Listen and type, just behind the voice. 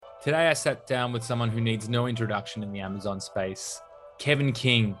Today, I sat down with someone who needs no introduction in the Amazon space. Kevin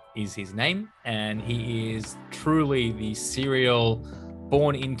King is his name, and he is truly the serial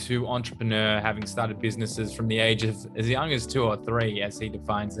born into entrepreneur, having started businesses from the age of as young as 2 or 3, as he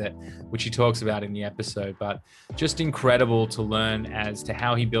defines it, which he talks about in the episode. But just incredible to learn as to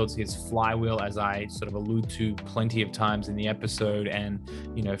how he builds his flywheel, as I sort of allude to plenty of times in the episode. And,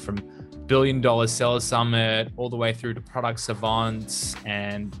 from $1 billion seller summit all the way through to product savants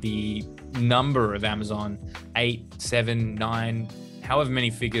and the number of Amazon 8, 7, 9, however many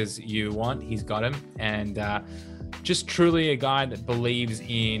figures you want, he's got him. And just truly a guy that believes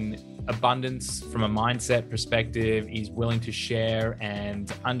in abundance from a mindset perspective. He's willing to share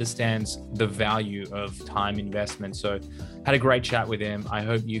and understands the value of time investment. So had a great chat with him. I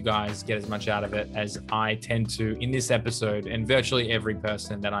hope you guys get as much out of it as I tend to in this episode, and virtually every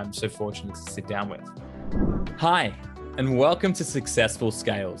person that I'm so fortunate to sit down with. Hi, and welcome to Successful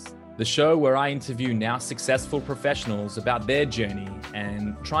Scales, the show where I interview now successful professionals about their journey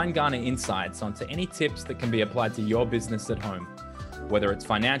and try and garner insights onto any tips that can be applied to your business at home. Whether it's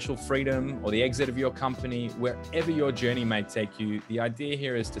financial freedom or the exit of your company, wherever your journey may take you, the idea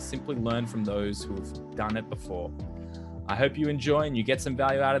here is to simply learn from those who have done it before. I hope you enjoy and you get some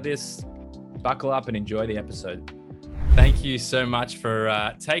value out of this. Buckle up and enjoy the episode. Thank you so much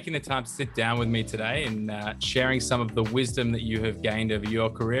for taking the time to sit down with me today and sharing some of the wisdom that you have gained over your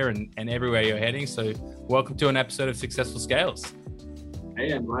career and everywhere you're heading. So welcome to an episode of Successful Scales.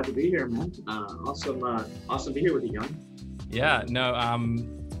 Hey, I'm glad to be here, man. Awesome to be here with you, Jon. Yeah, no,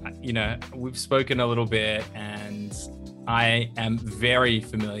 we've spoken a little bit, and I am very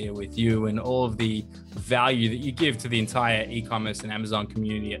familiar with you and all of the value that you give to the entire e-commerce and Amazon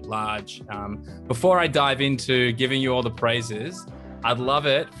community at large. Before I dive into giving you all the praises, I'd love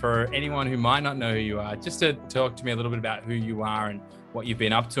it for anyone who might not know who you are, just to talk to me a little bit about who you are and what you've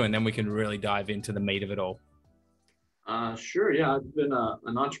been up to, and then we can really dive into the meat of it all. Sure, yeah. I've been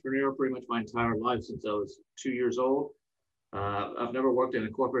an entrepreneur pretty much my entire life since I was 2 years old. I've never worked in a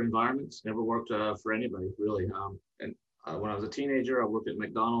corporate environment, never worked for anybody, really. When I was a teenager, I worked at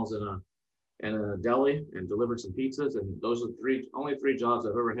McDonald's in a deli and delivered some pizzas. And those are only three jobs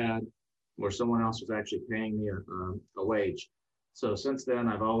I've ever had where someone else was actually paying me a wage. So since then,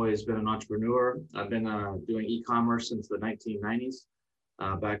 I've always been an entrepreneur. I've been doing e-commerce since the 1990s,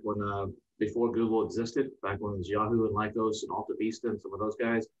 back when before Google existed, back when it was Yahoo and Lycos and Alta Vista and some of those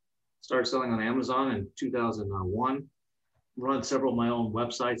guys. Started selling on Amazon in 2001. Run several of my own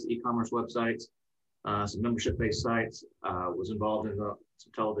websites, e-commerce websites, some membership-based sites. Was involved in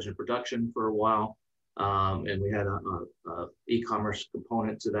some television production for a while, and we had a e-commerce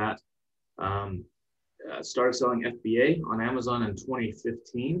component to that. Started selling FBA on Amazon in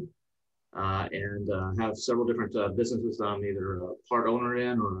 2015, and have several different businesses I'm either a part owner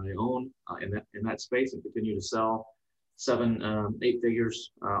in or I own in that space, and continue to sell 7, 8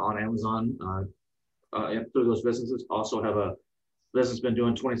 figures on Amazon. Through those businesses. Also have a business been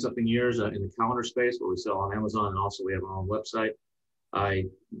doing 20 something years in the calendar space where we sell on Amazon, and also we have our own website. I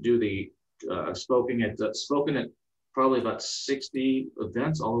do the spoken at probably about 60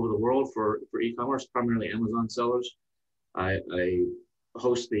 events all over the world for e-commerce, primarily Amazon sellers. I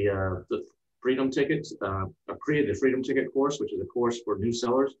host the Freedom Ticket. I created the Freedom Ticket course, which is a course for new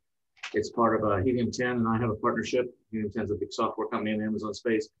sellers. It's part of Helium 10, and I have a partnership. Helium 10 is a big software company in the Amazon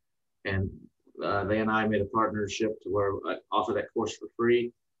space, and they and I made a partnership to where I offer that course for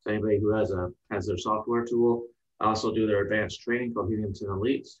free to anybody who has their software tool. I also do their advanced training called Helium 10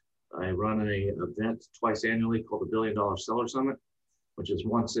 Elite. I run an event twice annually called the $1 Billion Seller Summit, which is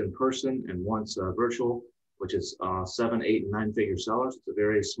once in person and once virtual, which is 7, 8, and 9 figure sellers. It's a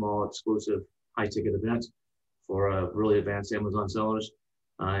very small, exclusive, high ticket event for really advanced Amazon sellers.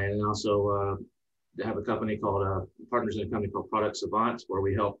 And also have a company called partners in a company called Product Savants, where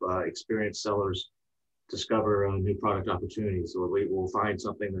we help experienced sellers discover new product opportunities. So we will find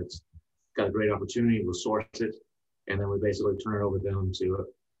something that's got a great opportunity, we'll source it, and then we basically turn it over to them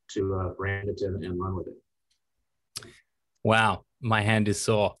to brand it and run with it. Wow, my hand is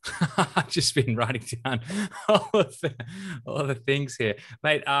sore. I've just been writing down all of the things here,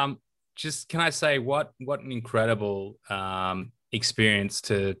 mate. Just can I say what an incredible experience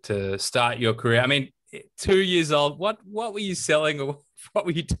to start your career. I mean, 2 years old, what were you selling, or what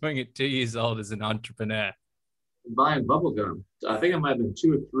were you doing at 2 years old as an entrepreneur? Buying bubble gum. I think I might have been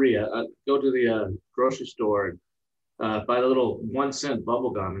 2 or 3. I go to the grocery store and buy a little 1 cent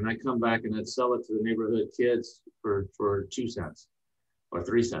bubble gum, and I come back and I'd sell it to the neighborhood kids for 2 cents or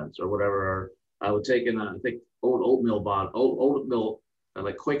 3 cents or whatever. Or I would take in I think old oatmeal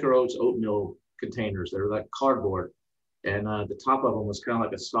like Quaker Oats oatmeal containers. They're like cardboard. and the top of them was kind of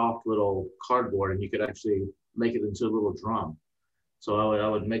like a soft little cardboard, and you could actually make it into a little drum. So I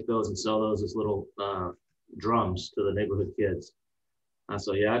would make those and sell those as little drums to the neighborhood kids.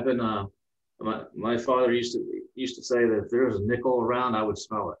 So yeah, I've been my father used to say that if there was a nickel around, I would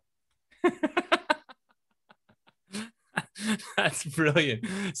smell it. That's brilliant.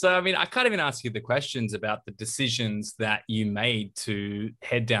 So, I mean, I can't even ask you the questions about the decisions that you made to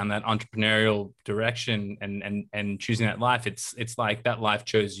head down that entrepreneurial direction and choosing that life. It's like that life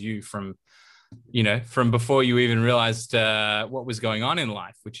chose you from, from before you even realized what was going on in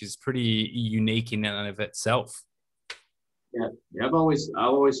life, which is pretty unique in and of itself. Yeah, yeah. I've always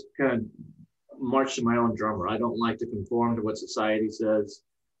kind of marched to my own drummer. I don't like to conform to what society says.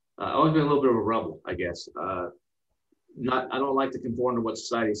 I've always been a little bit of a rebel, I guess. I don't like to conform to what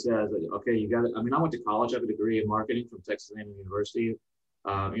society says. Like, okay, you got it. I mean, I went to college. I have a degree in marketing from Texas A&M University.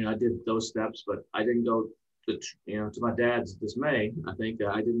 I did those steps, but I didn't go to my dad's dismay. I think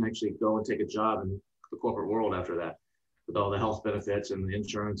I didn't actually go and take a job in the corporate world after that, with all the health benefits and the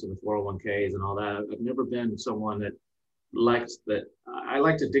insurance and the 401ks and all that. I've never been someone that likes that. I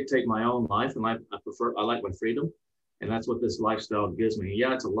like to dictate my own life, and I like my freedom. And that's what this lifestyle gives me.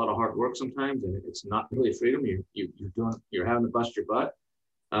 Yeah, it's a lot of hard work sometimes, and it's not really freedom. You're having to bust your butt,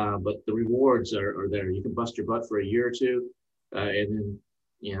 but the rewards are there. You can bust your butt for a year or two, and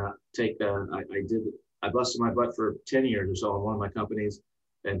then take. I busted my butt for 10 years or so in one of my companies.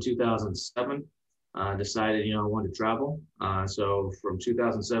 In 2007, decided I wanted to travel. So from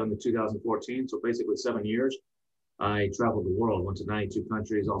 2007 to 2014, so basically 7 years, I traveled the world. Went to 92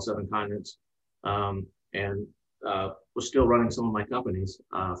 countries, all 7 continents, and was still running some of my companies.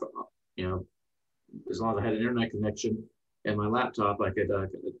 As long as I had an internet connection and my laptop, I could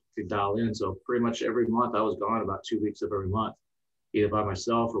dial in. So pretty much every month I was gone about 2 weeks of every month, either by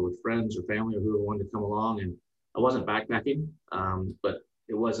myself or with friends or family or whoever wanted to come along. And I wasn't backpacking, but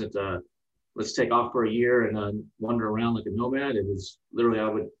it wasn't, let's take off for a year and wander around like a nomad. It was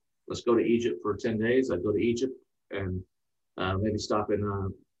literally, let's go to Egypt for 10 days. I'd go to Egypt and maybe stop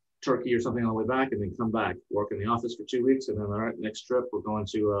in Turkey or something on the way back, and then come back, work in the office for 2 weeks, and then all right, next trip we're going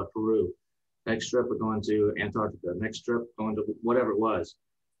to Peru, next trip we're going to Antarctica, next trip going to whatever it was.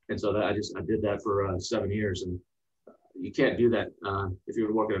 And so I did that for 7 years, and you can't do that if you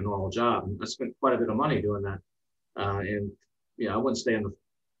were working a normal job. And I spent quite a bit of money doing that, and I wouldn't stay in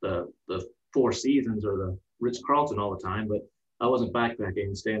the Four Seasons or the Ritz-Carlton all the time, but I wasn't backpacking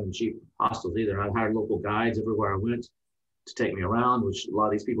and staying in cheap hostels either. I hired local guides everywhere I went to take me around, which a lot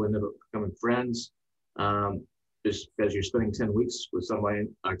of these people ended up becoming friends, just because you're spending 10 weeks with somebody,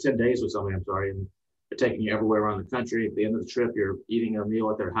 or 10 days with somebody, I'm sorry, and they're taking you everywhere around the country. At the end of the trip, you're eating a meal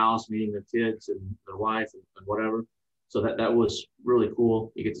at their house, meeting their kids and their wife and whatever. So that was really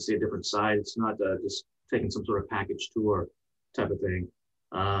cool. You get to see a different side. It's not just taking some sort of package tour type of thing.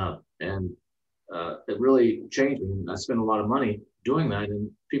 And it really changed me. I spent a lot of money doing that,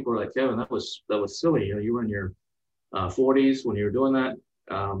 and people were like, Kevin, that was silly. You were in your 40s when you were doing that.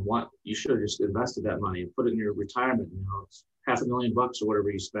 You should have just invested that money and put it in your retirement. It's $500,000 or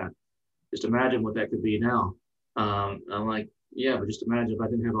whatever you spent. Just imagine what that could be now. I'm like, yeah, but just imagine if I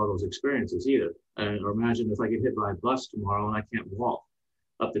didn't have all those experiences either. Or imagine if I get hit by a bus tomorrow and I can't walk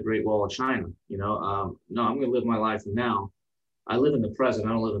up the Great Wall of China. No, I'm going to live my life now. I live in the present. I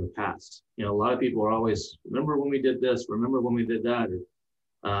don't live in the past. A lot of people are always, remember when we did this, remember when we did that. Or,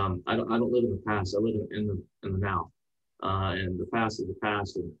 I don't live in the past. I live in the now. And the past is the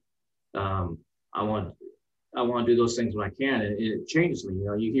past, and I want to do those things when I can, and it changes me.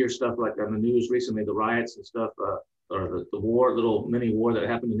 You hear stuff like on the news recently, the riots and stuff, or the war, little mini war that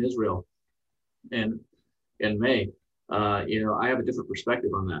happened in Israel, and in May. I have a different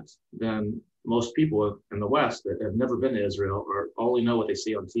perspective on that than most people in the West that have never been to Israel or only know what they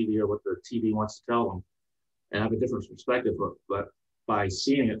see on TV or what the TV wants to tell them, and I have a different perspective. But by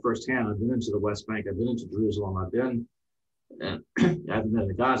seeing it firsthand, I've been into the West Bank, I've been into Jerusalem, and I haven't been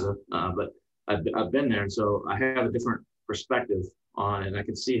to Gaza, but I've been there, and so I have a different perspective on it, and I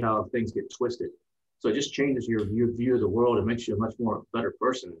can see how things get twisted. So it just changes your view of the world. It makes you a much more better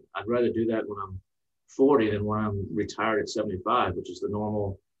person. I'd rather do that when I'm 40 than when I'm retired at 75, which is the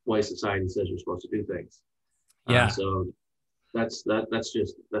normal way society says you're supposed to do things. Yeah. So that's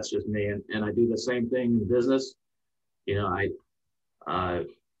just me, and I do the same thing in business. I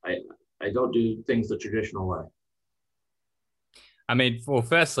don't do things the traditional way. I mean, well,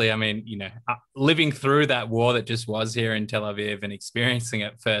 firstly, living through that war that just was here in Tel Aviv and experiencing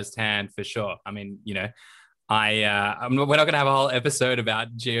it firsthand for sure. I mean, we're not going to have a whole episode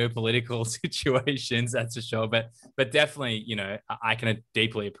about geopolitical situations, that's for sure. But definitely, I can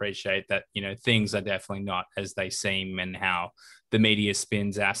deeply appreciate that, things are definitely not as they seem and how the media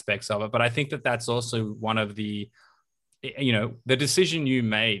spins aspects of it. But I think that that's also one of the decision you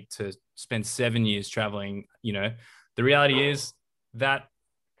made to spend 7 years traveling. The reality is that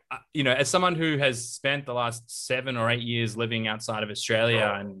as someone who has spent the last 7 or 8 years living outside of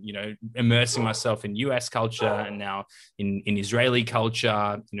Australia and, immersing myself in US culture and now in Israeli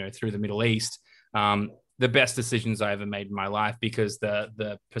culture, through the Middle East, the best decisions I ever made in my life, because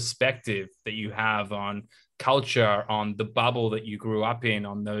the perspective that you have on culture, on the bubble that you grew up in,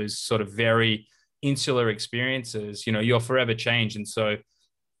 on those sort of very insular experiences, you're forever changed. And so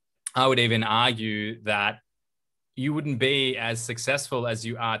I would even argue that you wouldn't be as successful as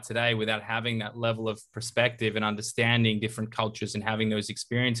you are today without having that level of perspective and understanding different cultures and having those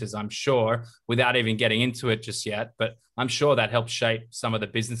experiences, I'm sure, without even getting into it just yet. But I'm sure that helped shape some of the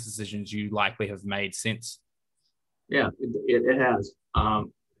business decisions you likely have made since. Yeah, it has.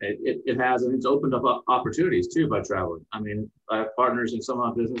 It has, and it's opened up opportunities too by traveling. I mean, I have partners in some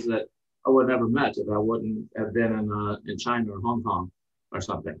of my business that I would have never met if I wouldn't have been in China or Hong Kong or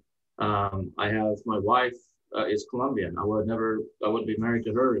something. I have my wife is Colombian. I wouldn't be married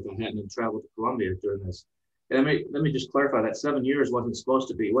to her if I hadn't traveled to Colombia during this. And let me just clarify that 7 years it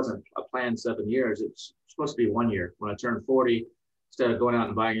wasn't a planned 7 years. It's supposed to be 1 year. When I turned 40, instead of going out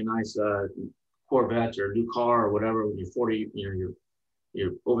and buying a nice Corvette or a new car or whatever, when you're 40,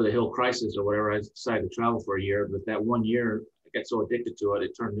 you're over the hill crisis or whatever, I decided to travel for a year. But that 1 year, I got so addicted to it,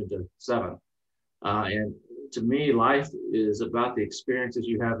 it turned into 7. And to me, life is about the experiences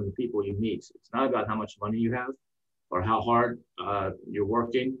you have and the people you meet. It's not about how much money you have or how hard you're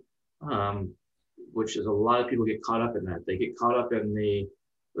working, which is a lot of people get caught up in that. They get caught up in the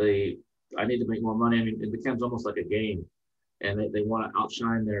I need to make more money. I mean, it becomes almost like a game, and they want to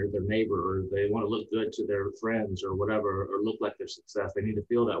outshine their neighbor, or they want to look good to their friends or whatever, or look like their success. They need to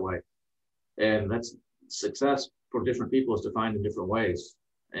feel that way. And that's success for different people is defined in different ways.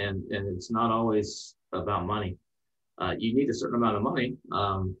 And it's not always about money. You need a certain amount of money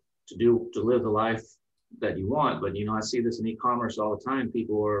to live the life that you want. But I see this in e-commerce all the time.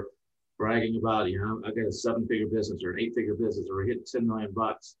 People are bragging about, I got a 7-figure business or an 8-figure business, or hit 10 million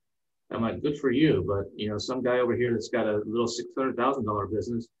bucks. I'm like, good for you. But some guy over here that's got a little $600,000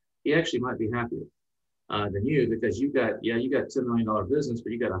 business, he actually might be happier than you, because you got $10 million business,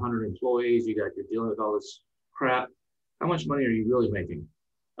 but you got 100 employees. You're dealing with all this crap. How much money are you really making?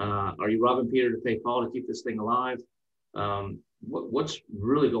 Are you robbing Peter to pay Paul to keep this thing alive? What's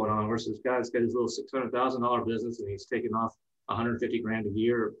really going on versus this guy's got his little $600,000 business and he's taking off 150 grand a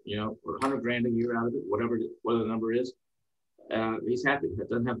year, or 100 grand a year out of it, whatever the number is. He's happy. He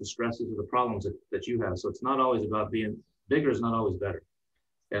doesn't have the stresses or the problems that you have. So it's not always about being bigger is not always better.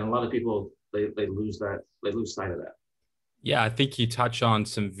 And a lot of people, they lose sight of that. Yeah, I think you touch on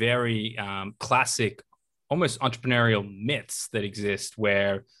some very classic, almost entrepreneurial myths that exist,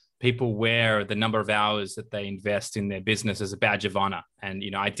 where people wear the number of hours that they invest in their business as a badge of honor. And,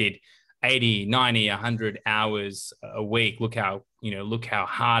 I did 80, 90, 100 hours a week. Look how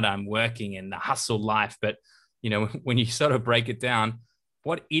hard I'm working in the hustle life. But, when you sort of break it down,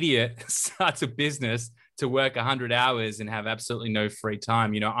 what idiot starts a business to work 100 hours and have absolutely no free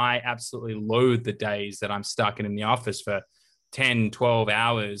time? I absolutely loathe the days that I'm stuck in the office for 10, 12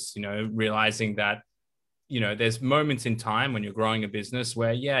 hours, realizing that, there's moments in time when you're growing a business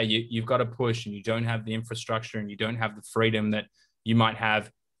where, you've got to push and you don't have the infrastructure and you don't have the freedom that you might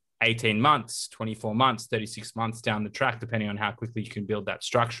have 18 months, 24 months, 36 months down the track, depending on how quickly you can build that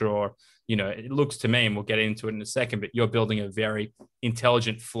structure. Or, it looks to me, and we'll get into it in a second, but you're building a very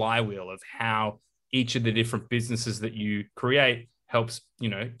intelligent flywheel of how each of the different businesses that you create helps,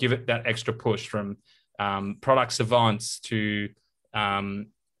 give it that extra push, from product savants to,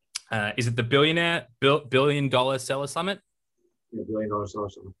 is it the billion dollar seller summit? Yeah, $1 billion seller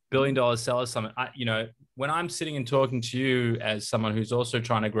summit. $1 billion seller summit. When I'm sitting and talking to you as someone who's also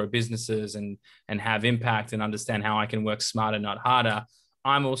trying to grow businesses and have impact and understand how I can work smarter, not harder,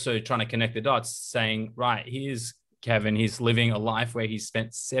 I'm also trying to connect the dots, saying, right, here's Kevin. He's living a life where he's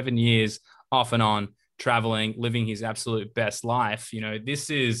spent 7 years off and on traveling, living his absolute best life. This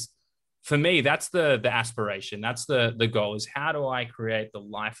is, for me, that's the aspiration. That's the goal, is how do I create the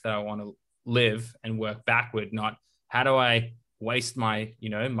life that I want to live and work backward, not how do I waste my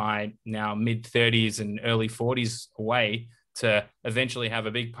now mid 30s and early 40s away to eventually have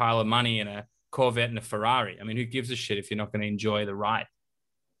a big pile of money and a Corvette and a Ferrari. I mean, who gives a shit if you're not going to enjoy the ride?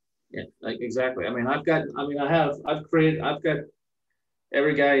 Yeah, exactly. I mean, I've got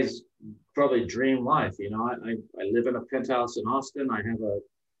every guy's probably dream life. You know, I live in a penthouse in Austin. I have a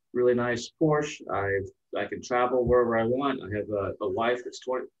really nice Porsche. I can travel wherever I want. I have a wife that's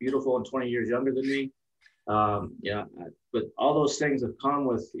beautiful and 20 years younger than me. Yeah, but all those things have come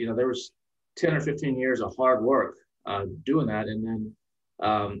with, you know, there was 10 or 15 years of hard work doing that. And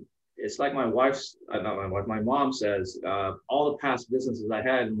then it's like my wife's, not my wife, my mom says, all the past businesses I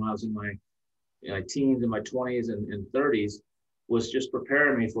had when I was in my, you know, my teens and my 20s and 30s was just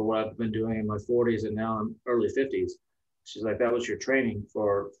preparing me for what I've been doing in my 40s and now I'm early 50s. She's like, that was your training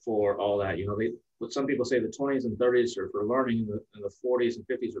for all that. You know, what some people say the 20s and 30s are for learning and the 40s and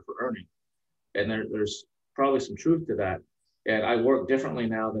 50s are for earning. And there's probably some truth to that. And I work differently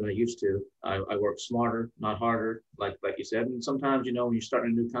now than I used to. I work smarter, not harder, like you said. And sometimes, you know, when you start a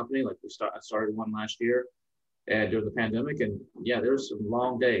new company, like I started one last year and during the pandemic, and yeah, there's some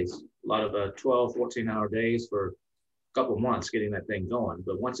long days, a lot of 12, 14-hour days for a couple months getting that thing going.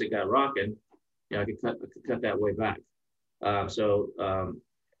 But once it got rocking, you know, I could cut that way back.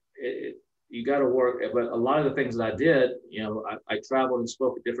 You got to work, but a lot of the things that I did, you know, I traveled and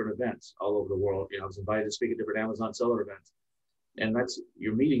spoke at different events all over the world. You know, I was invited to speak at different Amazon seller events, and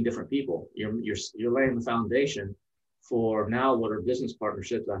you're meeting different people. You're laying the foundation for now what are business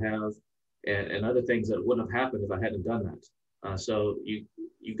partnerships I have, and other things that wouldn't have happened if I hadn't done that. So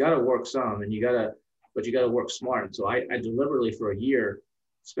you got to work some, but you got to work smart. And so I deliberately for a year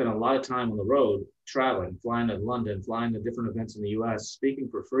spent a lot of time on the road, traveling, flying to London, flying to different events in the US, speaking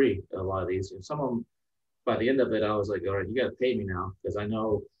for free at a lot of these. And some of them, by the end of it, I was like, all right, you got to pay me now because I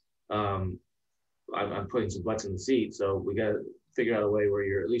know I'm putting some butts in the seat. So we got to figure out a way where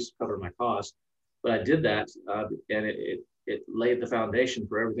you're at least covering my cost. But I did that, and it laid the foundation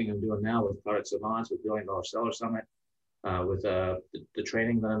for everything I'm doing now with Product Savants, with Billion Dollar Seller Summit, with the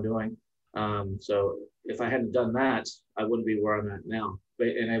training that I'm doing. So if I hadn't done that, I wouldn't be where I'm at now,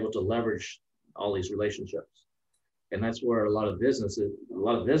 and able to leverage all these relationships. And that's where a lot of business is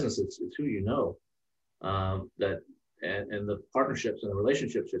who you know, and the partnerships and the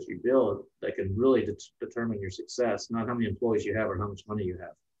relationships that you build that can really determine your success, not how many employees you have or how much money you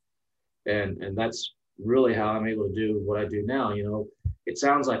have. And that's really how I'm able to do what I do now. You know, it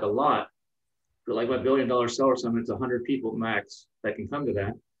sounds like a lot, but like my $1 billion seller summit, it's 100 people max that can come to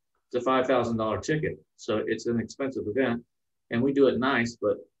that. It's a $5,000 ticket. So it's an expensive event and we do it nice,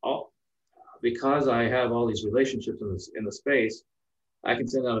 but because I have all these relationships in the space, I can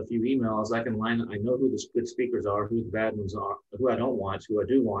send out a few emails. I know who the good speakers are, who the bad ones are, who I don't want, who I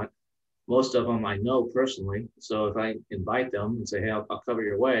do want. Most of them I know personally. So if I invite them and say, hey, I'll cover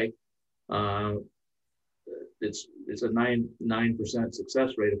your way, it's a 9% success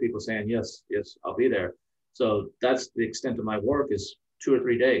rate of people saying, yes, I'll be there. So that's the extent of my work is 2 or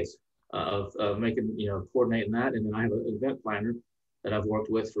 3 days of making, coordinating that. And then I have an event planner that I've worked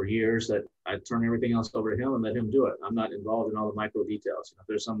with for years that I turn everything else over to him and let him do it. I'm not involved in all the micro details. If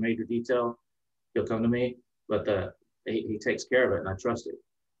there's some major detail, he'll come to me, but he takes care of it and I trust it.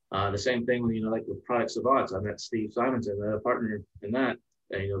 The same thing with, like with Product Savants. I met Steve Simonson, a partner in that,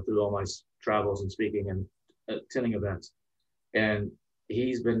 through all my travels and speaking and attending events. And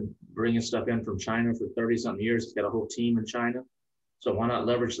he's been bringing stuff in from China for 30 something years. He's got a whole team in China. So why not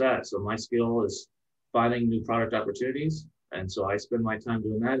leverage that? So my skill is finding new product opportunities. And so I spend my time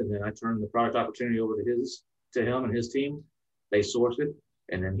doing that. And then I turn the product opportunity over to him and his team. They source it.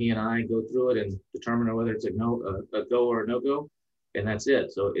 And then he and I go through it and determine whether it's a go or a no-go. And that's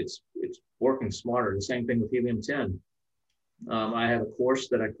it. So it's working smarter. The same thing with Helium 10. I have a course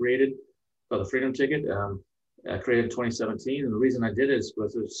that I created called the Freedom Ticket. I created in 2017. And the reason I did it is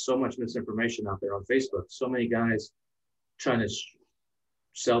because there's so much misinformation out there on Facebook. So many guys trying to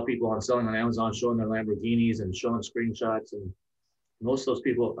sell people on selling on Amazon, showing their Lamborghinis and showing screenshots. And most of those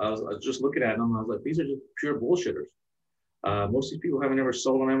people, I was just looking at them. I was like, these are just pure bullshitters. Most of these people haven't ever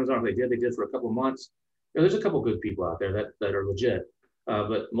sold on Amazon. If they did for a couple of months. There's a couple good people out there that are legit,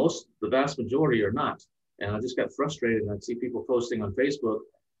 but the vast majority are not. And I just got frustrated and I'd see people posting on Facebook,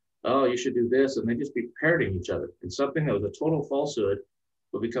 oh, you should do this. And they just be parroting each other. And something that was a total falsehood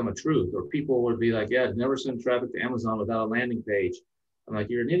would become a truth. Or people would be like, yeah, I'd never send traffic to Amazon without a landing page. I'm like,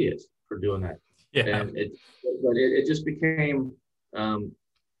 you're an idiot for doing that. Yeah. And it just became, and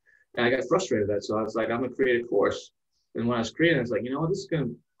I got frustrated with that. So I was like, I'm going to create a course. And when I was creating, I was like,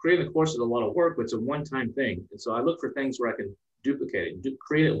 creating a course is a lot of work, but it's a one-time thing. And so I look for things where I can duplicate it,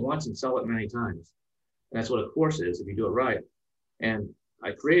 create it once and sell it many times. And that's what a course is if you do it right. And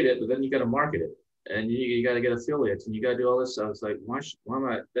I create it, but then you got to market it. And you got to get affiliates and you got to do all this. So I was like, why am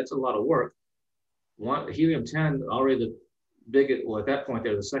I, that's a lot of work. Helium 10, already the biggest, well, at that point,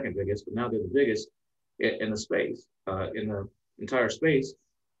 they're the second biggest, but now they're the biggest in the space, in the entire space.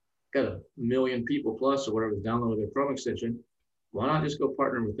 got 1 million people plus or whatever downloaded their Chrome extension. Why not just go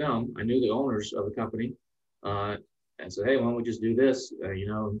partner with them? I knew the owners of the company, and said, hey, why don't we just do this?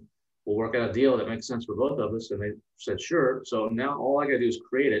 We'll work out a deal that makes sense for both of us. And they said, sure. So now all I got to do is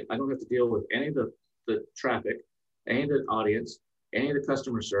create it. I don't have to deal with any of the traffic, any of the audience, any of the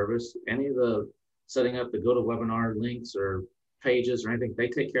customer service, any of the setting up the GoToWebinar links or pages or anything. They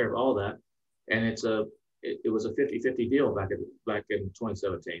take care of all that. And it was a 50-50 deal back in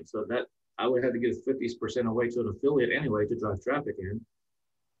 2017. So that I would have to give 50% away to an affiliate anyway to drive traffic in.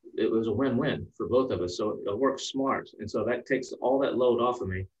 It was a win-win for both of us. So it works smart. And so that takes all that load off of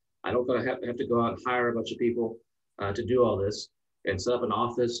me. I don't gotta have to go out and hire a bunch of people to do all this and set up an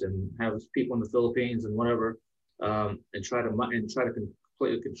office and have people in the Philippines and whatever, and try to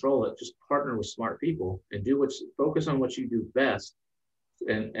completely control it. Just partner with smart people and focus on what you do best,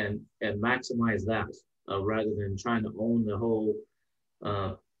 and maximize that rather than trying to own the whole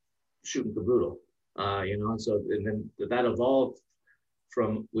shooting caboodle. And so and then that evolved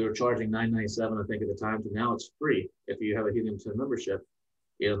from, we were charging $9.97 I think at the time, to now it's free if you have a Helium 10 membership.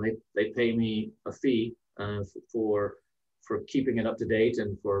 They pay me a fee for keeping it up to date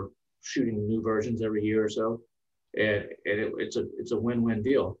and for shooting new versions every year or so. And it's a win-win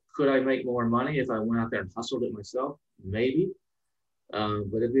deal. Could I make more money if I went out there and hustled it myself? Maybe,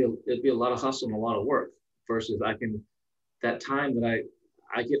 but it'd be a lot of hustle and a lot of work. Versus that time that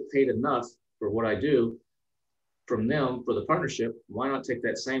I get paid enough for what I do from them for the partnership. Why not take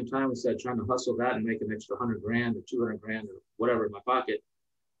that same time instead of trying to hustle that and make an extra $100,000 or $200,000 or whatever in my pocket?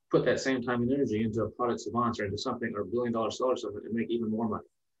 Put that same time and energy into a product savants or into something, or $1 billion seller summit, and make even more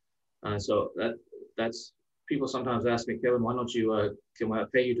money. So that's people sometimes ask me, Kevin, why don't you can I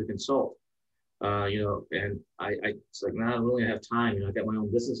pay you to consult? And it's like, no, I don't really have time. I got my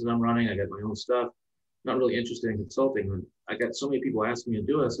own business that I'm running. I got my own stuff. Not really interested in consulting. And I got so many people asking me to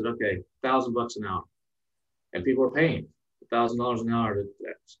do it. I said, okay, $1,000 an hour, and people are paying $1,000 an hour to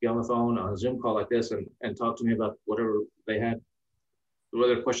get on the phone on a Zoom call like this and talk to me about whatever they had, what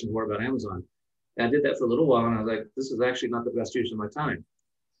their questions were about Amazon. And I did that for a little while, and I was like, this is actually not the best use of my time.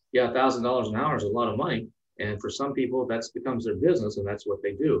 Yeah, $1,000 an hour is a lot of money. And for some people, that becomes their business, and that's what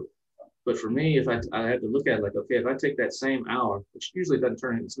they do. But for me, if I had to look at it like, okay, if I take that same hour, which usually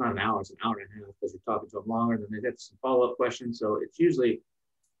doesn't it's not an hour, it's an hour and a half because you're talking to them longer, and then they have some follow-up questions. So it usually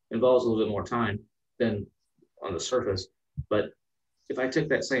involves a little bit more time than on the surface. But if I took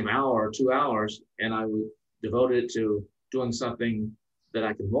that same hour or 2 hours and I would devote it to doing something that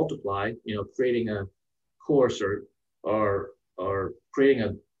I can multiply, creating a course or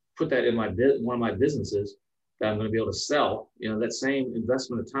put that in one of my businesses that I'm going to be able to sell, that same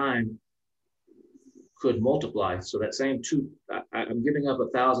investment of time could multiply. So that same I'm giving up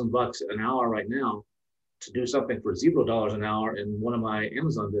 $1,000 an hour right now to do something for $0 an hour in one of my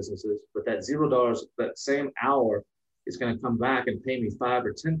Amazon businesses, but that $0, that same hour is going to come back and pay me $5,000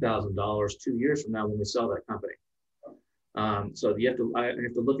 or $10,000 2 years from now when we sell that company. So I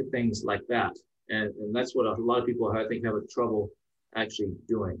have to look at things like that, and that's what a lot of people I think have trouble actually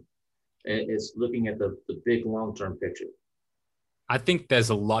doing. It's looking at the big long-term picture. I think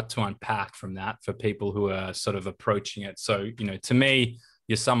there's a lot to unpack from that for people who are sort of approaching it. So, to me,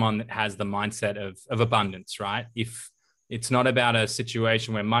 you're someone that has the mindset of abundance, right? If it's not about a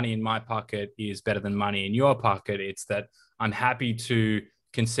situation where money in my pocket is better than money in your pocket, it's that I'm happy to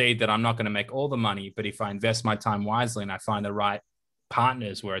concede that I'm not going to make all the money, but if I invest my time wisely and I find the right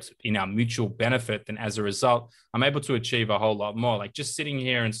partners where it's in our mutual benefit, then as a result, I'm able to achieve a whole lot more. Like just sitting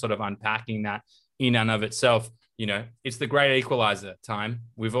here and sort of unpacking that in and of itself, it's the great equalizer time.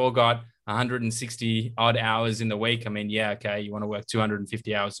 We've all got 160 odd hours in the week. I mean, yeah, okay, you want to work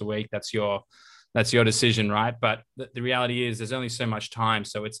 250 hours a week. That's your decision, right? But the reality is there's only so much time.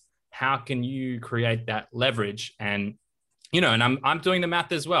 So it's how can you create that leverage? And, and I'm doing the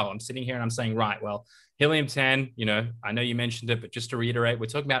math as well. I'm sitting here and I'm saying, right, well, Helium 10, I know you mentioned it, but just to reiterate, we're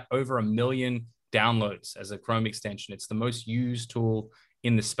talking about over 1 million downloads as a Chrome extension. It's the most used tool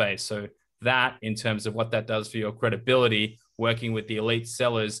in the space. So that, in terms of what that does for your credibility, working with the elite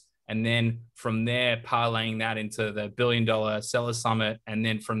sellers, and then from there, parlaying that into the $1 billion seller summit, and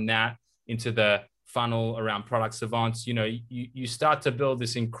then from that into the funnel around product savants, you start to build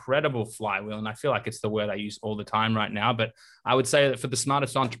this incredible flywheel. And I feel like it's the word I use all the time right now, but I would say that for the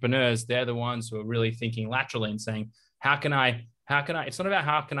smartest entrepreneurs, they're the ones who are really thinking laterally and saying, how can I, it's not about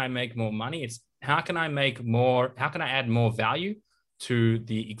how can I make more money? It's how can I add more value to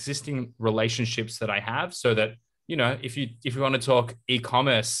the existing relationships that I have, so that, if you want to talk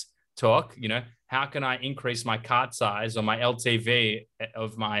e-commerce talk, how can I increase my cart size or my LTV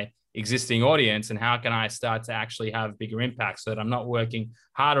of my existing audience, and how can I start to actually have bigger impact so that I'm not working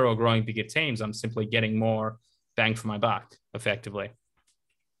harder or growing bigger teams. I'm simply getting more bang for my buck effectively.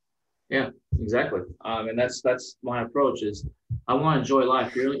 Yeah, exactly. And that's my approach is I want to enjoy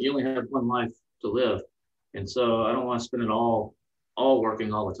life. You only have one life to live. And so I don't want to spend it all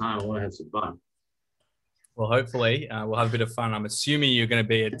working all the time. I want to have some fun. Well, hopefully we'll have a bit of fun. I'm assuming you're going to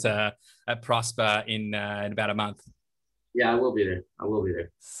be at Prosper in about a month. Yeah, I will be there. I will be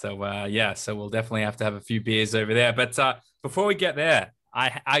there. So yeah, so we'll definitely have to have a few beers over there. But before we get there,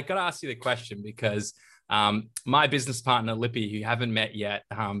 I got to ask you the question because my business partner Lippy, who you haven't met yet,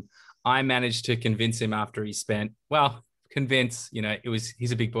 I managed to convince him after he spent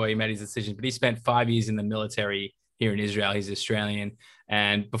he's a big boy. He made his decision, but he spent 5 years in the military here in Israel. He's Australian.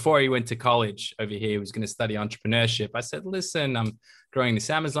 And before he went to college over here, he was going to study entrepreneurship. I said, listen, I'm growing this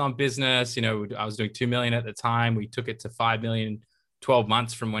Amazon business. I was doing 2 million at the time. We took it to 5 million, 12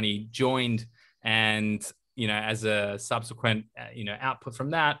 months from when he joined. And, as a subsequent, output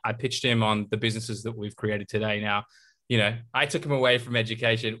from that, I pitched him on the businesses that we've created today. Now, I took him away from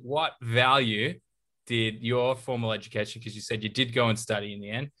education. What value did your formal education, because you said you did go and study in the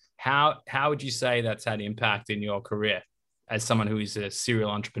end, how would you say that's had impact in your career as someone who is a serial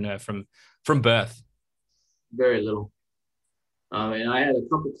entrepreneur from birth? Very little. And I had a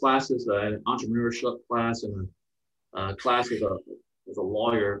couple classes. I had an entrepreneurship class and a class with a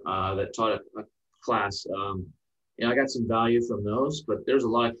lawyer that taught a class. I got some value from those, but there's a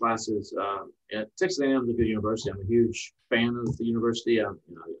lot of classes. Texas A&M is a good university. I'm a huge fan of the university. I'm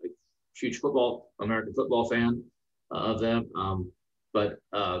a huge American football fan of them. But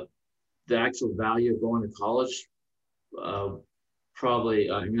the actual value of going to college, probably,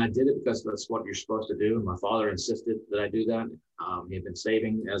 I did it because that's what you're supposed to do. And my father insisted that I do that. He had been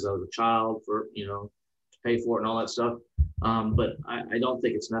saving as I was a child for, to pay for it and all that stuff. But I don't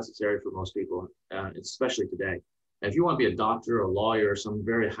think it's necessary for most people, especially today. If you want to be a doctor or a lawyer or some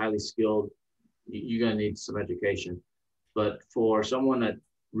very highly skilled, you're going to need some education. But for someone that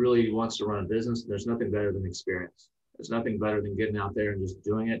really wants to run a business, there's nothing better than experience. There's nothing better than getting out there and just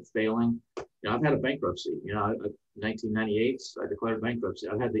doing it, failing. I've had a bankruptcy. 1998, I declared bankruptcy.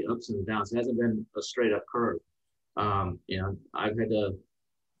 I've had the ups and the downs. It hasn't been a straight up curve. I've had to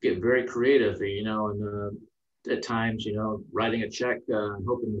get very creative, and at times, writing a check and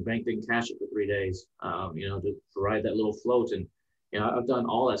hoping the bank didn't cash it for 3 days, to provide that little float. And, I've done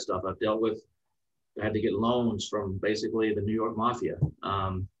all that stuff. I had to get loans from basically the New York Mafia.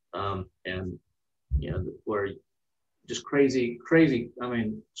 And, where just crazy,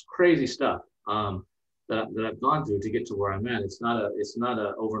 it's crazy stuff that I've gone through to get to where I'm at. It's not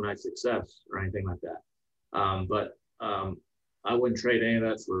a overnight success or anything like that. But I wouldn't trade any of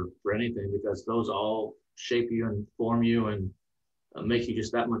that for anything, because those all shape you and form you and make you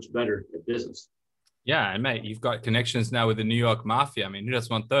just that much better at business. Yeah, and mate, you've got connections now with the New York Mafia. Who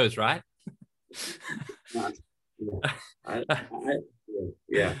doesn't want those, right?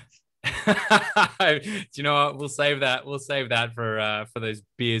 Yeah. Do you know what? We'll save that for those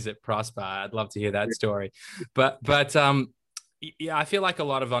beers at Prosper. I'd love to hear that story. But yeah, I feel like a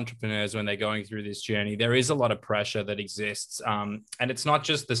lot of entrepreneurs, when they're going through this journey, there is a lot of pressure that exists. And it's not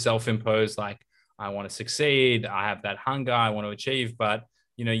just the self-imposed, like, I want to succeed, I have that hunger, I want to achieve. But,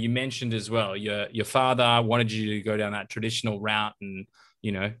 you mentioned as well, your father wanted you to go down that traditional route and,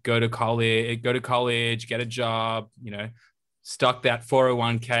 go to college, get a job, stock that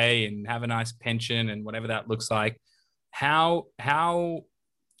 401k and have a nice pension and whatever that looks like. How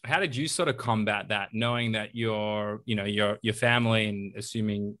did you sort of combat that, knowing that your family, and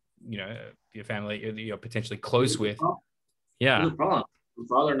assuming, your family you're potentially close with? Yeah. The problem. My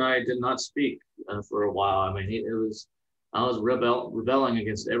father and I did not speak for a while. I was rebelling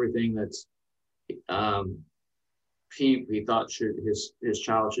against everything that's he thought his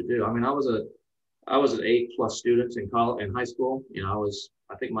child should do. I was an A+ student in high school.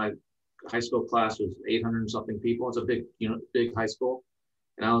 I think my high school class was 800 and something people. It's a big high school.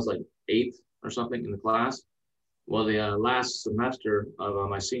 And I was like 8th or something in the class. Well, the last semester of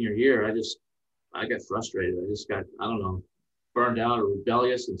my senior year, I got frustrated. I just got, burned out or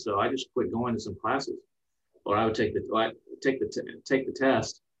rebellious. And so I just quit going to some classes. Or I would take the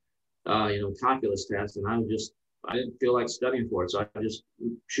test, calculus test, and I didn't feel like studying for it. So I just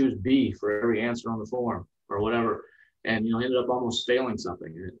choose B for every answer on the form or whatever. And, ended up almost failing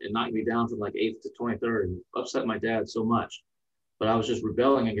something. It knocked me down from like 8th to 23rd and upset my dad so much. But I was just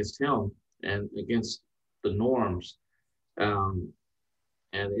rebelling against him and against the norms. And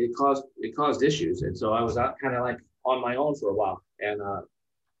it caused issues. And so I was out kind of like on my own for a while. And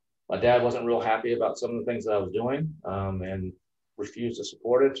my dad wasn't real happy about some of the things that I was doing. And refused to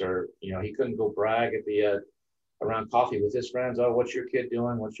support it, or he couldn't go brag at the around coffee with his friends. Oh, what's your kid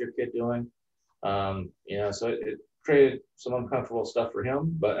doing? What's your kid doing? So it created some uncomfortable stuff for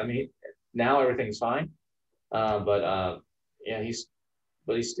him. But I mean, now everything's fine. Yeah, he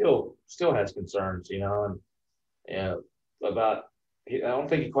still has concerns, about. I don't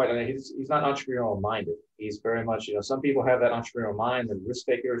think he's not entrepreneurial minded. He's very much, some people have that entrepreneurial mind. They're risk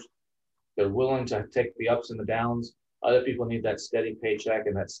takers. They're willing to take the ups and the downs. Other people need that steady paycheck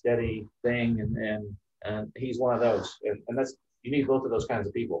and that steady thing, and he's one of those. And that's, you need both of those kinds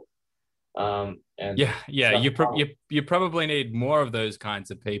of people. And yeah, you probably need more of those kinds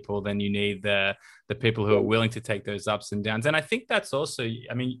of people than you need the people who are willing to take those ups and downs. And I think that's also,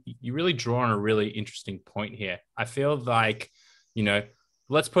 I mean, you really draw on a really interesting point here. I feel like,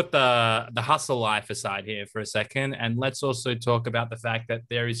 let's put the hustle life aside here for a second, and let's also talk about the fact that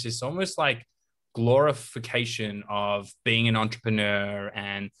there is this almost like glorification of being an entrepreneur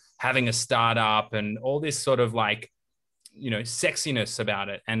and having a startup and all this sort of like, sexiness about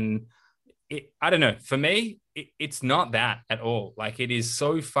it. And I don't know, for me, it's not that at all. Like, it is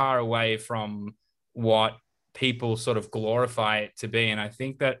so far away from what people sort of glorify it to be. And I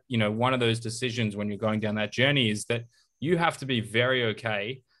think that, one of those decisions when you're going down that journey is that you have to be very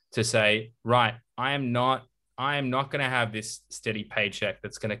okay to say, right, I am not going to have this steady paycheck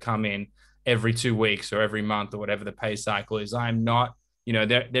that's going to come in every 2 weeks or every month or whatever the pay cycle is. I'm not,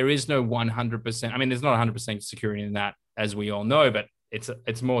 there is no 100%. I mean, there's not 100% security in that, as we all know, but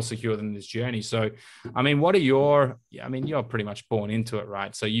it's more secure than this journey. So, I mean, you're pretty much born into it,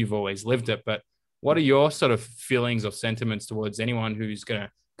 right? So you've always lived it, but what are your sort of feelings or sentiments towards anyone who's going to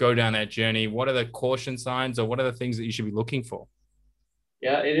go down that journey? What are the caution signs, or what are the things that you should be looking for?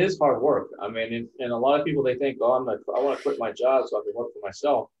 Yeah, it is hard work. I mean, and a lot of people, they think, oh, I want to quit my job so I can work for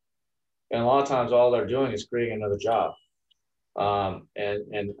myself. And a lot of times all they're doing is creating another job,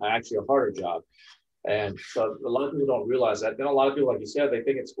 and actually a harder job. And so a lot of people don't realize that. Then a lot of people, like you said, they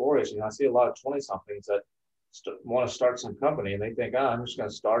think it's glorious. I see a lot of 20-somethings that want to start some company, and they think, I'm just going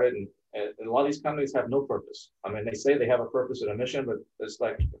to start it. And a lot of these companies have no purpose. I mean, they say they have a purpose and a mission, but it's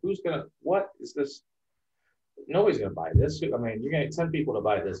like, what is this? Nobody's going to buy this. I mean, you're going to get 10 people to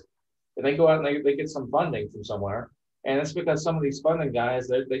buy this. And they go out and they get some funding from somewhere. And it's because some of these funding guys,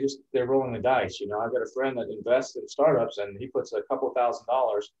 they're rolling the dice. I've got a friend that invests in startups, and he puts a couple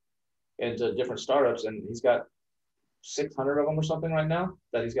 $1,000s into different startups, and he's got 600 of them or something right now,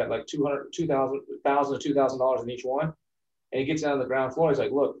 that he's got like $2,000 to $2,000 in each one. And he gets down to the ground floor. He's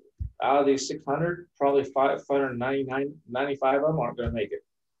like, look, out of these 600, probably 95 of them aren't going to make it.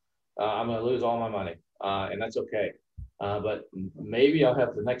 I'm going to lose all my money. And that's okay. But maybe I'll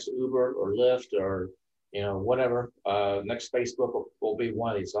have the next Uber or Lyft or, whatever. Next Facebook will be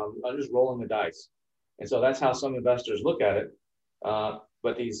one of these. So I'm just rolling the dice. And so that's how some investors look at it.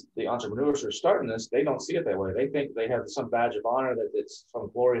 But the entrepreneurs who are starting this, they don't see it that way. They think they have some badge of honor, that it's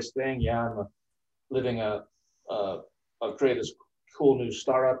some glorious thing. Yeah, I've created this cool new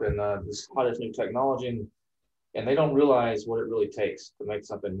startup and this hottest new technology, and they don't realize what it really takes to make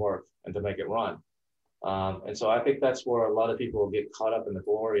something work and to make it run. And so I think that's where a lot of people get caught up in the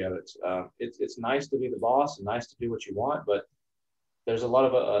glory of it. It's nice to be the boss and nice to do what you want, but there's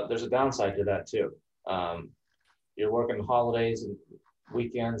a downside to that too. You're working holidays and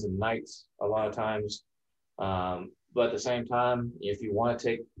weekends and nights a lot of times. But at the same time, if you want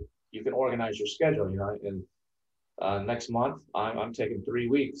to you can organize your schedule, and next month I'm taking 3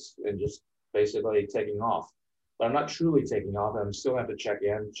 weeks and just basically taking off. But I'm not truly taking off. I'm still going to have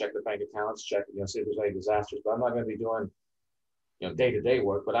to check the bank accounts, see if there's any disasters. But I'm not going to be doing, day-to-day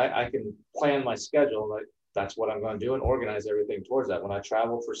work. But I can plan my schedule, and that's what I'm going to do, and organize everything towards that. When I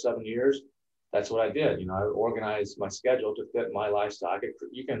traveled for 7 years, that's what I did. I organized my schedule to fit my lifestyle.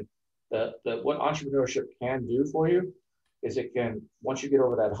 What entrepreneurship can do for you is once you get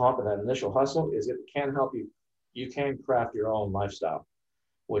over that hump and that initial hustle, is it can help you. You can craft your own lifestyle,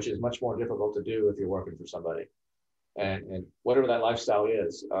 which is much more difficult to do if you're working for somebody. And whatever that lifestyle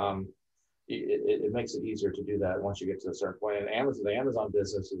is, it makes it easier to do that once you get to a certain point. And the Amazon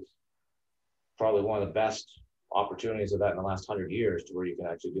business is probably one of the best opportunities of that in the last 100 years, to where you can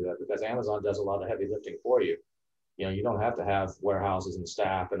actually do that, because Amazon does a lot of heavy lifting for you. You don't have to have warehouses and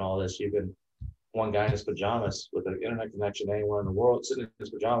staff and all this. One guy in his pajamas with an internet connection anywhere in the world, sitting in his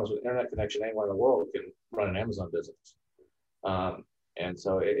pajamas with an internet connection anywhere in the world, can run an Amazon business. And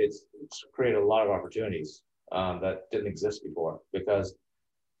so it's created a lot of opportunities that didn't exist before, because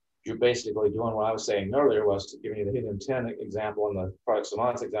you're basically doing what I was saying earlier, was giving you the hidden 10 example and the product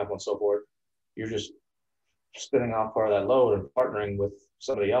semantics example and so forth. You're just spinning off part of that load and partnering with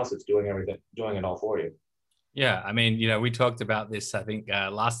somebody else that's doing it all for you. Yeah, I mean, we talked about this, I think,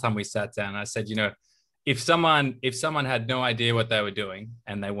 last time we sat down. I said, if someone had no idea what they were doing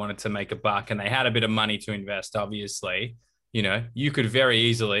and they wanted to make a buck and they had a bit of money to invest, obviously, you could very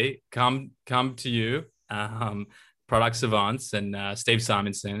easily come to you, Product Savants and Steve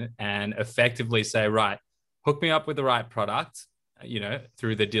Simonson, and effectively say, right, hook me up with the right product,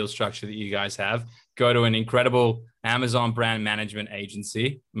 through the deal structure that you guys have. Go to an incredible Amazon brand management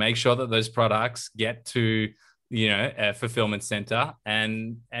agency, make sure that those products get to a fulfillment center,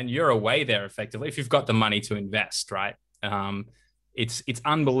 and you're away there effectively if you've got the money to invest, right? It's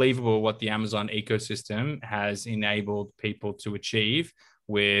unbelievable what the Amazon ecosystem has enabled people to achieve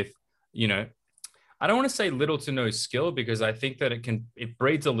with, I don't want to say little to no skill, because I think that it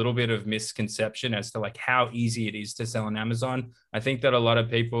breeds a little bit of misconception as to like how easy it is to sell on Amazon. I think that a lot of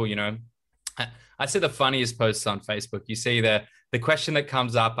people, I see the funniest posts on Facebook. You see the question that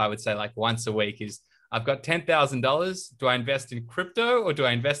comes up, I would say like once a week is, I've got $10,000. Do I invest in crypto or do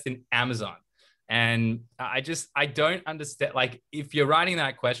I invest in Amazon? And I don't understand. Like, if you're writing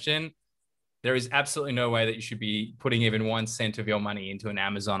that question, there is absolutely no way that you should be putting even 1 cent of your money into an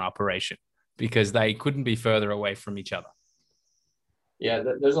Amazon operation, because they couldn't be further away from each other. Yeah,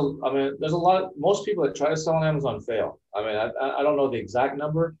 there's a lot. Most people that try to sell on Amazon fail. I mean, I don't know the exact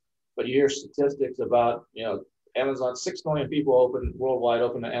number, but you hear statistics about, Amazon, 6 million people worldwide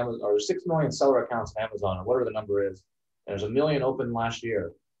open to Amazon, or 6 million seller accounts on Amazon, or whatever the number is. There's 1 million open last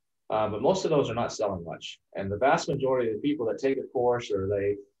year. But most of those are not selling much. And the vast majority of the people that take a course or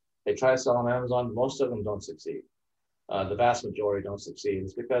they try to sell on Amazon, most of them don't succeed. The vast majority don't succeed.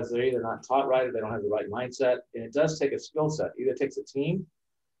 It's because they're either not taught right or they don't have the right mindset. And it does take a skill set. Either it takes a team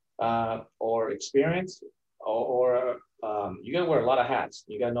or experience, or you got to wear a lot of hats.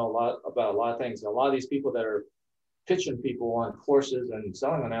 You got to know a lot about a lot of things. And a lot of these people that are pitching people on courses and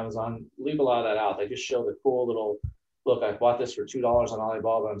selling on Amazon leave a lot of that out. They just show the cool little, look, I bought this for $2 on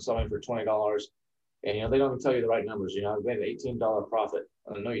Alibaba, I'm selling for $20. And, they don't even tell you the right numbers. I made an $18 profit.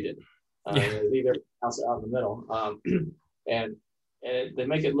 No, you didn't. They leave everything else out in the middle. And they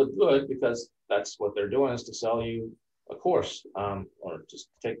make it look good because that's what they're doing, is to sell you a course, or just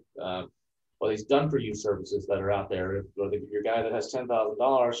take these done-for-you services that are out there. Your guy that has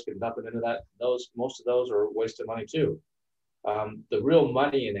 $10,000 can dump it into that. Most of those are a waste of money too. The real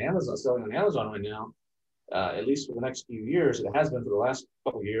money in Amazon, selling on Amazon right now, at least for the next few years, it has been for the last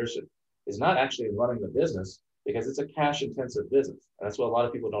couple of years, is not actually in running the business, because it's a cash intensive business. And that's what a lot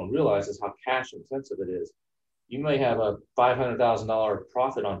of people don't realize, is how cash intensive it is. You may have a $500,000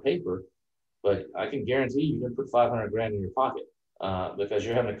 profit on paper, but I can guarantee you didn't put 500 grand in your pocket, because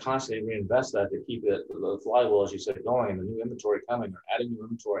you're having to constantly reinvest that to keep the flywheel, as you said, going, and the new inventory coming, or adding new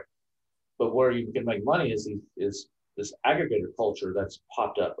inventory. But where you can make money is this aggregator culture that's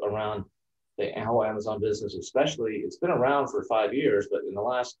popped up around the whole Amazon business. Especially, it's been around for 5 years, but in the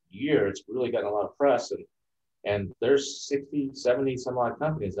last year, it's really gotten a lot of press. And there's 60, 70 some odd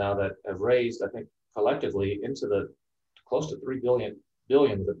companies now that have raised, I think, collectively into the close to $3 billion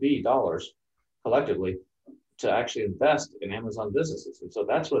with a B dollars collectively, to actually invest in Amazon businesses. And so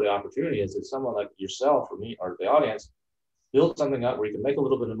that's where the opportunity is. If someone like yourself or me or the audience build something up where you can make a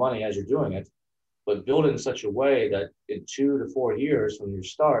little bit of money as you're doing it, but build it in such a way that in 2 to 4 years from your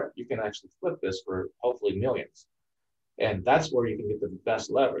start, you can actually flip this for hopefully millions. And that's where you can get the best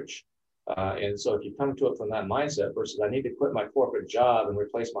leverage. And so if you come to it from that mindset versus, I need to quit my corporate job and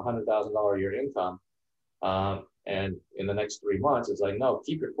replace my $100,000 a year income, and in the next 3 months, it's like, no,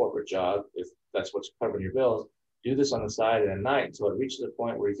 keep your corporate job if that's what's covering your bills. Do this on the side and at night until it reaches a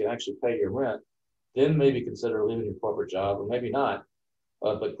point where you can actually pay your rent. Then maybe consider leaving your corporate job, or maybe not.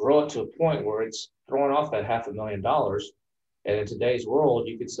 But grow it to a point where it's throwing off that $500,000. And in today's world,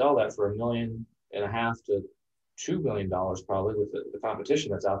 you could sell that for $1.5 million to $2 million, probably, with the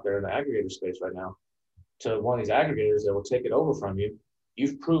competition that's out there in the aggregator space right now, to one of these aggregators that will take it over from you.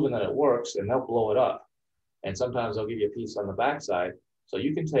 You've proven that it works, and they'll blow it up. And sometimes they'll give you a piece on the backside. So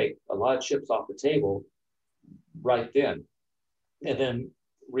you can take a lot of chips off the table right then, and then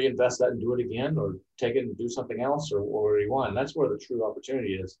reinvest that and do it again, or take it and do something else, or where you want. And that's where the true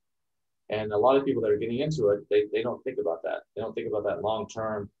opportunity is. And a lot of people that are getting into it, they don't think about that. They don't think about that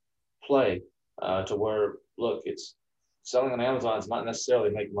long-term play, to where, look, it's selling on Amazon is not necessarily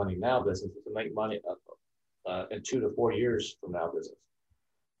make money now business. It's to make money in 2 to 4 years from now business.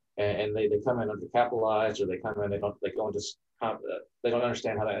 And they come in undercapitalized, or they come in, they don't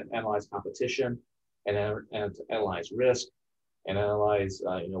understand how to analyze competition, and to analyze risk, and analyze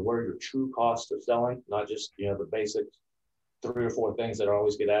what are your true costs of selling, not just the basic 3 or 4 things that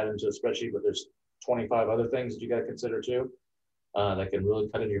always get added into a spreadsheet, but there's 25 other things that you got to consider too, that can really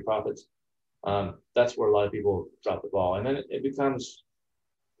cut into your profits. That's where a lot of people drop the ball. And then it becomes,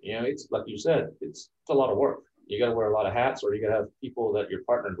 it's like you said, it's a lot of work. You got to wear a lot of hats, or you got to have people that you're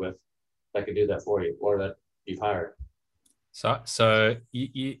partnered with that can do that for you, or that you've hired. So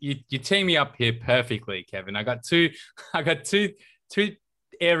you team me up here perfectly, Kevin. I got two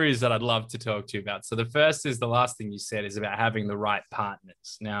areas that I'd love to talk to you about. So the first is the last thing you said is about having the right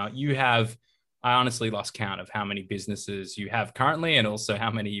partners. Now you have, I honestly lost count of how many businesses you have currently and also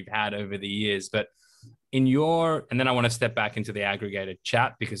how many you've had over the years. But and then I want to step back into the aggregated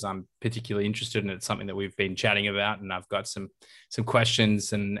chat because I'm particularly interested, and it's something that we've been chatting about, and I've got some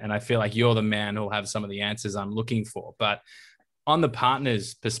questions, and I feel like you're the man who'll have some of the answers I'm looking for. But on the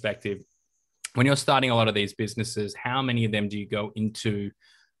partners perspective, when you're starting a lot of these businesses, how many of them do you go into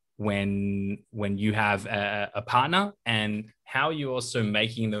when you have a partner, and how are you also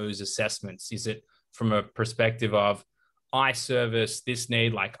making those assessments? Is it from a perspective of, I service this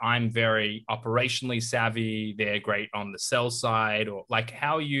need, like I'm very operationally savvy, they're great on the sell side, or like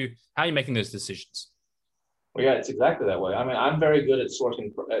how are you making those decisions? Well, yeah, it's exactly that way. I mean, I'm very good at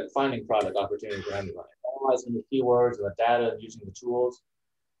finding product opportunities for Amazon, analyzing the keywords and the data and using the tools.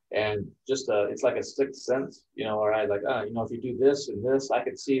 And just it's like a sixth sense, where I like, if you do this and this, I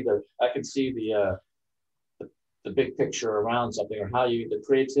can see the big picture around something, or the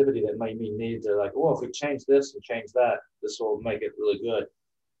creativity that might be needed to, like, oh, if we change this and change that, this will make it really good.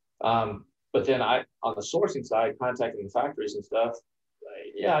 But then on the sourcing side, contacting the factories and stuff,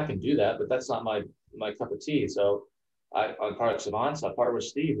 yeah, I can do that, but that's not my cup of tea. So on Product Savants, I partner with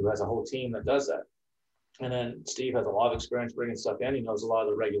Steve, who has a whole team that does that. And then Steve has a lot of experience bringing stuff in. He knows a lot of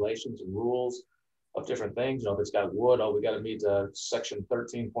the regulations and rules of different things. If it's got wood, we got to meet section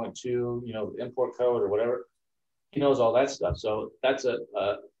 13.2, import code or whatever. He knows all that stuff. So that's a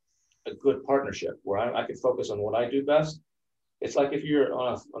good partnership where I can focus on what I do best. It's like if you're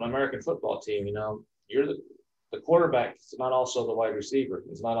on an American football team, you're the quarterback. It's not also the wide receiver.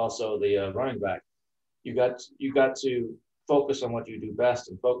 It's not also the running back. You got to focus on what you do best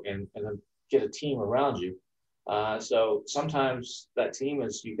and then get a team around you. So sometimes that team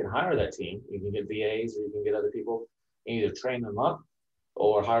you can hire that team. You can get VAs, or you can get other people and either train them up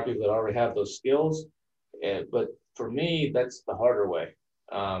or hire people that already have those skills. But for me, that's the harder way.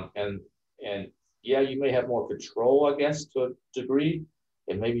 And yeah, you may have more control, I guess, to a degree,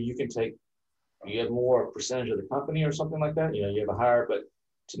 and maybe you have more percentage of the company or something like that. You have a hire, but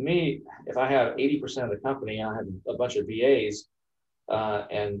to me, if I have 80% of the company and I have a bunch of VAs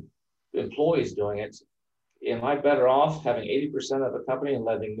and employees doing it, am I better off having 80% of the company and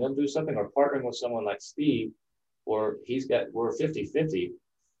letting them do something, or partnering with someone like Steve, where we're 50-50,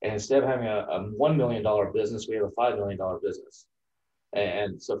 and instead of having a $1 million business, we have a $5 million business.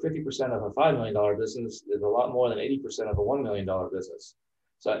 And so 50% of a $5 million business is a lot more than 80% of a $1 million business.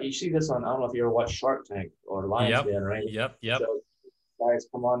 So you see this on, I don't know if you ever watch Shark Tank or Lion's Den or anything. Yep. So guys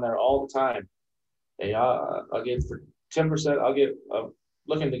come on there all the time. Hey, I'll give for 10%. I'll give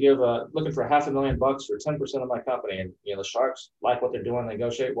looking for $500,000 for 10% of my company. And the Sharks like what they're doing,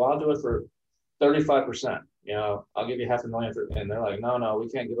 negotiate. Well, I'll do it for 35%. I'll give you $500,000 and they're like, no, we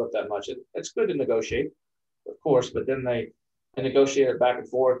can't give up that much. It's good to negotiate, of course, but then they negotiate it back and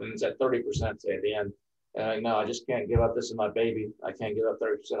forth, and it's at 30% at the end. And like, no, I just can't give up. This is my baby. I can't give up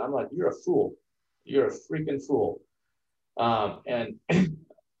 30%. I'm like, you're a fool. You're a freaking fool. And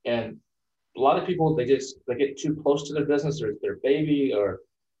a lot of people, they get too close to their business or their baby, or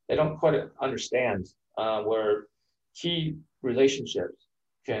they don't quite understand where key relationships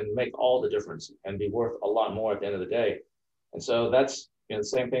can make all the difference and be worth a lot more at the end of the day. And so that's the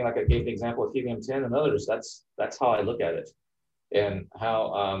same thing. Like I gave the example of Helium 10 and others. That's how I look at it, and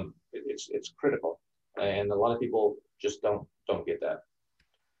how it's critical. And a lot of people just don't get that.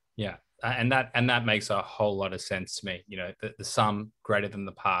 Yeah. And that makes a whole lot of sense to me. The sum greater than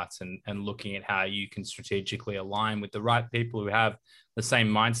the parts, and looking at how you can strategically align with the right people who have the same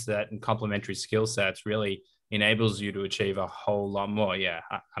mindset and complementary skill sets really enables you to achieve a whole lot more. Yeah.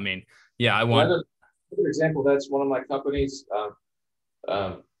 I want. Another example, that's one of my companies. Well,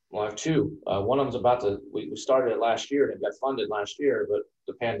 I have two. One of them's we started it last year and it got funded last year, but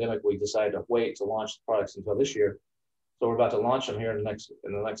the pandemic, we decided to wait to launch the products until this year. So we're about to launch them here in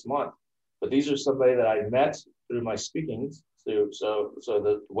the next month. But these are somebody that I met through my speakings. So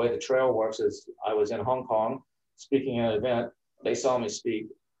the way the trail works is I was in Hong Kong speaking at an event. They saw me speak.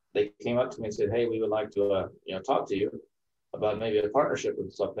 They came up to me and said, "Hey, we would like to talk to you about maybe a partnership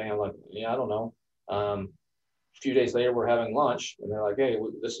with something." I'm like, "Yeah, I don't know." A few days later, we're having lunch, and they're like, "Hey,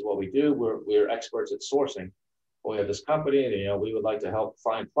 this is what we do. We're experts at sourcing. We have this company, and we would like to help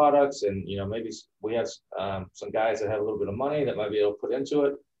find products, and maybe we have some guys that have a little bit of money that might be able to put into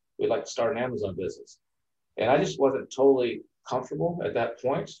it. we'd like to start an Amazon business. And I just wasn't totally comfortable at that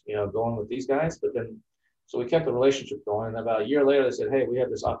point, going with these guys. But then, so we kept the relationship going. And about a year later, they said, hey, we have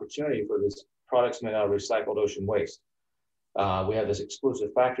this opportunity for this products made out of recycled ocean waste. We have this exclusive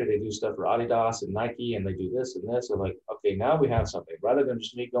factory. They do stuff for Adidas and Nike, and they do this and this. And like, okay, now we have something. Rather than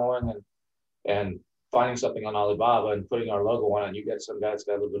just me going and finding something on Alibaba and putting our logo on it, and you get some guy that's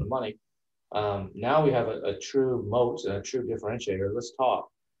got a little bit of money. Now we have a true moat and a true differentiator. Let's talk.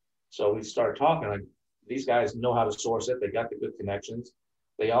 So we started talking. Like, these guys know how to source it. They got the good connections.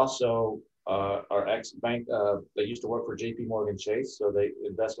 They also are ex-bank. They used to work for JP Morgan Chase, so they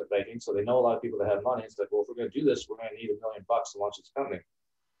investment banking. So they know a lot of people that have money. It's like, well, if we're going to do this, we're going to need $1 million to launch this company,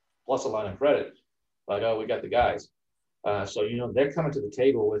 plus a line of credit. Like, oh, we got the guys. So they're coming to the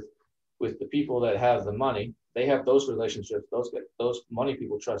table with the people that have the money. They have those relationships. Those money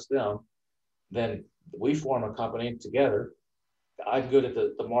people trust them. Then we form a company together. I'm good at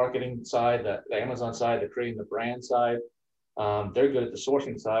the marketing side, the Amazon side, the creating the brand side. They're good at the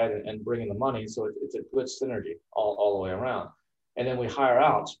sourcing side and bringing the money. So it's a good synergy all the way around. And then we hire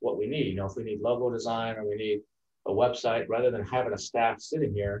out what we need. If we need logo design or we need a website, rather than having a staff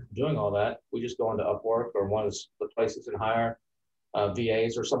sitting here doing all that, we just go into Upwork or one of the places and hire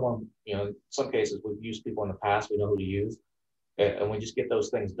VAs or someone. In some cases, we've used people in the past. We know who to use. And we just get those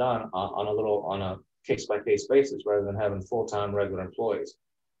things done on a case-by-case basis rather than having full-time regular employees.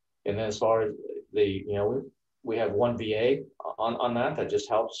 And then as far as we have one VA on that just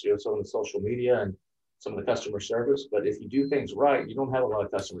helps some of the social media and some of the customer service. But if you do things right, you don't have a lot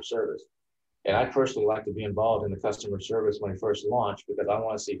of customer service. And I personally like to be involved in the customer service when I first launch, because I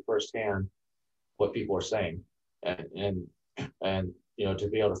want to see firsthand what people are saying and to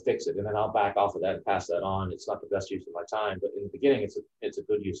be able to fix it. And then I'll back off of that and pass that on. It's not the best use of my time, but in the beginning, it's a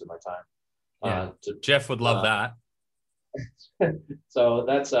good use of my time. Yeah. Jeff would love that. So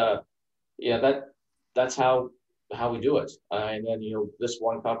that's how we do it. And then this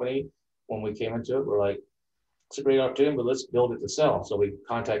one company, when we came into it, we're like, it's a great opportunity, but let's build it to sell. So we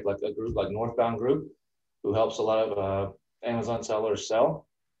contact like a group like Northbound Group, who helps a lot of Amazon sellers sell.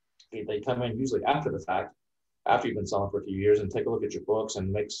 They come in usually after the fact, after you've been selling for a few years, and take a look at your books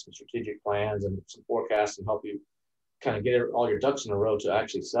and make some strategic plans and some forecasts and help you kind of get all your ducks in a row to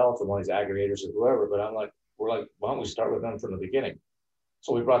actually sell to one of these aggregators or whoever. But we're like, why don't we start with them from the beginning?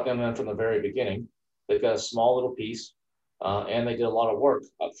 So we brought them in from the very beginning. They've got a small little piece, and they did a lot of work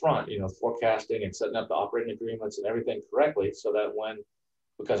up front, forecasting and setting up the operating agreements and everything correctly, so that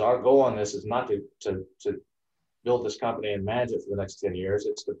because our goal on this is not to build this company and manage it for the next 10 years,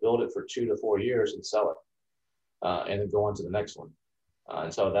 it's to build it for 2 to 4 years and sell it, and then go on to the next one.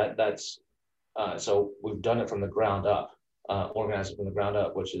 And so so we've done it from the ground up, organized it from the ground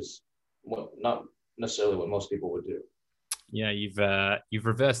up, which is not necessarily what most people would do. Yeah, you've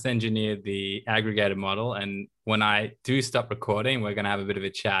reverse engineered the aggregator model, and when I do stop recording, we're going to have a bit of a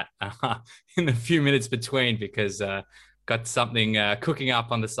chat in the few minutes between, because got something cooking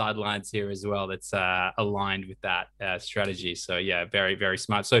up on the sidelines here as well that's aligned with that strategy. So yeah, very, very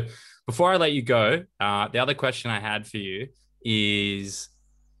smart. So before I let you go, the other question I had for you is,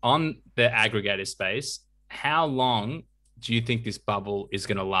 on the aggregator space, how long do you think this bubble is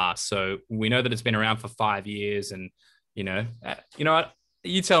going to last? So we know that it's been around for 5 years, and what?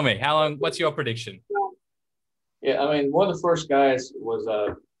 You tell me, how long? What's your prediction? Yeah, I mean, one of the first guys was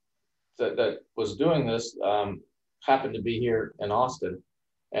that was doing this happened to be here in Austin,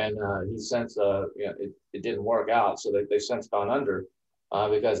 and he since it didn't work out, so they since gone under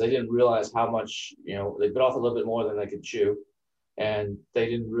because they didn't realize how much they bit off a little bit more than they could chew, and they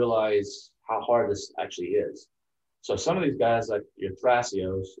didn't realize how hard this actually is. So some of these guys, like your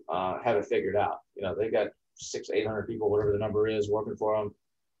Thrasios, have it figured out. They got 600-800 people, whatever the number is, working for them.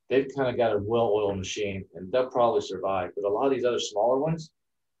 They've kind of got a well-oiled machine, and they'll probably survive. But a lot of these other smaller ones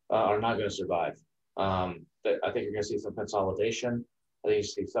are not going to survive. I think you're going to see some consolidation. I think you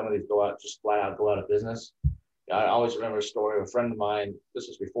see some of these just flat out go out of business. I always remember a story of a friend of mine. This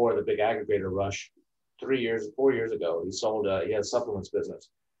was before the big aggregator rush, 4 years ago. He sold. He had a supplements business,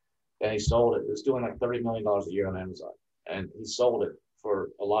 and he sold it. It was doing like $30 million a year on Amazon, and he sold it for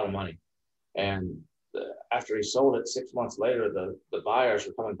a lot of money. And after he sold it, 6 months later, the buyers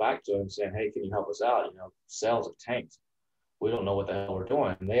were coming back to him saying, "Hey, can you help us out? Sales have tanked. We don't know what the hell we're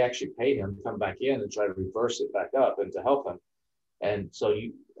doing." And they actually paid him to come back in and try to reverse it back up and to help him. And so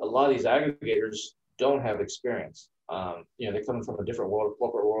a lot of these aggregators don't have experience. They're coming from a different world,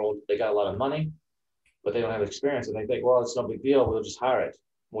 corporate world. They got a lot of money, but they don't have experience. And they think, well, it's no big deal. We'll just hire it.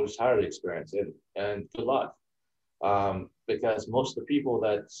 We'll just hire the experience, and good luck. Because most of the people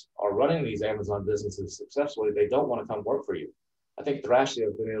that are running these Amazon businesses successfully, they don't want to come work for you. I think Thrasio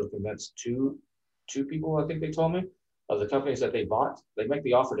have been able to convince two people, I think they told me, of the companies that they bought. They make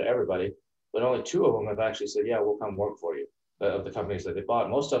the offer to everybody, but only two of them have actually said, yeah, we'll come work for you, of the companies that they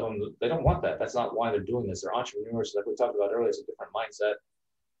bought. Most of them, they don't want that. That's not why they're doing this. They're entrepreneurs. Like we talked about earlier, it's a different mindset.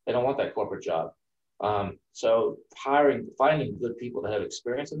 They don't want that corporate job. So finding good people that have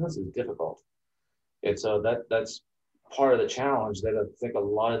experience in this is difficult. And so that's part of the challenge that I think a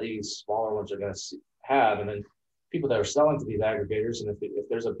lot of these smaller ones are going to have. And then people that are selling to these aggregators, and if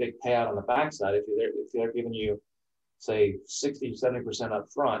there's a big payout on the backside, if they're giving you, say, 60, 70% up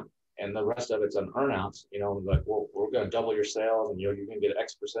front, and the rest of it's on earnouts, like, well, we're going to double your sales, and you're going to get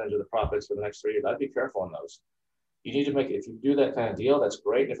X percentage of the profits for the next 3 years. I'd be careful on those. You need to if you do that kind of deal, that's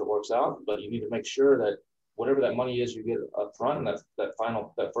great if it works out, but you need to make sure that whatever that money is you get up front, and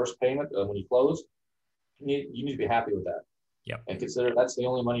that first payment when you close, you need to be happy with that. Yeah. And consider that's the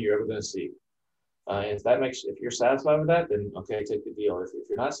only money you're ever going to see. And if you're satisfied with that, then okay, take the deal. If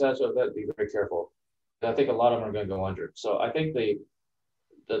you're not satisfied with that, be very careful. And I think a lot of them are going to go under. So I think the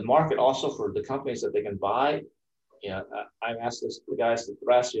market also for the companies that they can buy, I've asked the guys to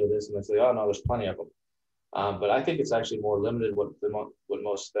Thrasio this, and they say, oh no, there's plenty of them. But I think it's actually more limited what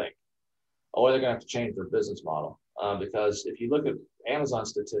most think. Or they're going to have to change their business model. Because if you look at Amazon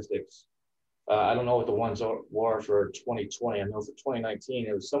statistics, I don't know what the ones were for 2020. I know for 2019,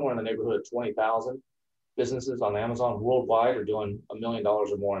 it was somewhere in the neighborhood of 20,000 businesses on Amazon worldwide are doing $1 million or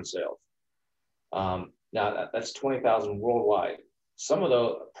more in sales. Now that's 20,000 worldwide. Some of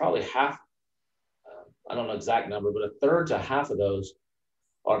those, probably half, I don't know exact number, but a third to half of those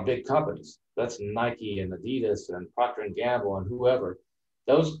are big companies. That's Nike and Adidas and Procter & Gamble and whoever.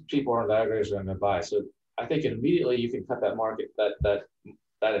 Those people are the aggregators that are going to buy. So I think immediately you can cut that market,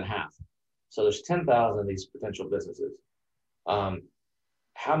 that in half. So there's 10,000 of these potential businesses.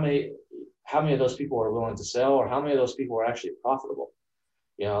 How many of those people are willing to sell, or how many of those people are actually profitable?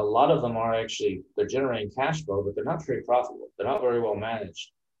 A lot of them are they're generating cash flow, but they're not very profitable. They're not very well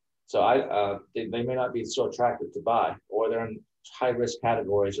managed. So they may not be so attractive to buy, or they're in high risk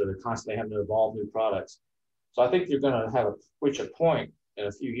categories, or they're constantly having to evolve new products. So I think you're going to reach a point in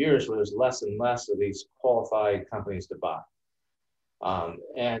a few years where there's less and less of these qualified companies to buy.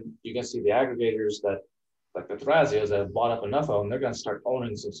 And you can see the aggregators like the Thrasios that have bought up enough of them, they're going to start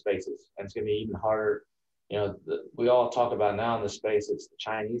owning some spaces, and it's going to be even harder. We all talk about now in this space, it's the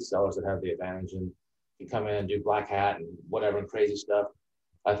Chinese sellers that have the advantage, and you come in and do black hat and whatever and crazy stuff.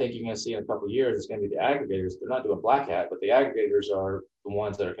 I think you're going to see in a couple of years, it's going to be the aggregators. They're not doing black hat, but the aggregators are the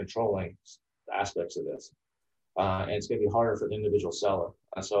ones that are controlling aspects of this. And it's going to be harder for the individual seller.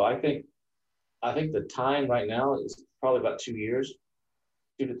 And so I think the time right now is probably about 2 years,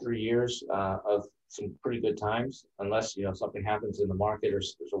 2 to 3 years of some pretty good times, unless something happens in the market, or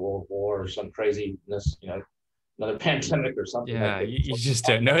there's a world war or some craziness, another pandemic or something. Yeah, you just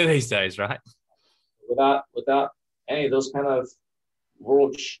don't know these days, right? Without any of those kind of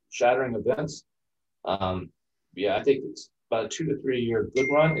world-shattering events, I think it's about a 2 to 3 year good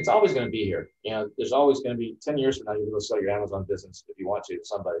run. It's always going to be here. There's always going to be 10 years from now, you're going to sell your Amazon business if you want to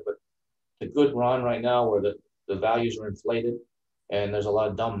somebody. But the good run right now, where the values are inflated and there's a lot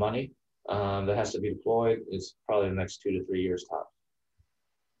of dumb money that has to be deployed, is probably the next 2 to 3 years top.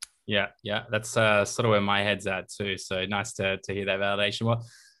 Yeah, that's sort of where my head's at too. So nice to hear that validation. Well,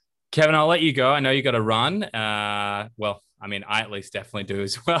 Kevin, I'll let you go. I know you got to run. Well, I mean, I at least definitely do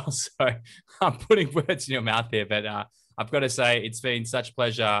as well. So I'm putting words in your mouth here, but I've got to say it's been such a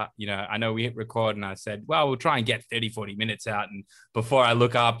pleasure. I know we hit record and I said, well, we'll try and get 30, 40 minutes out. And before I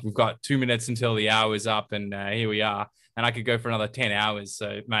look up, we've got 2 minutes until the hour is up, and here we are. And I could go for another 10 hours.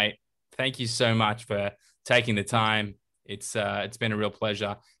 So, mate, thank you so much for taking the time. It's been a real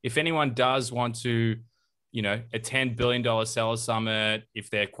pleasure. If anyone does want to, attend $1 Billion Seller Summit, if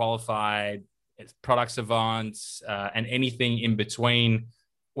they're qualified, it's product savants, and anything in between,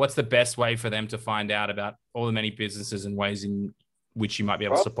 what's the best way for them to find out about all the many businesses and ways in which you might be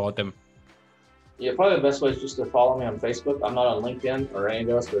able to support them? Yeah, probably the best way is just to follow me on Facebook. I'm not on LinkedIn or any of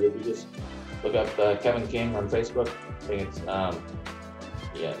those, but if you just look up Kevin King on Facebook, I think it's,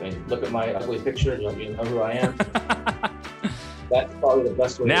 look at my ugly picture and you'll know who I am. That's probably the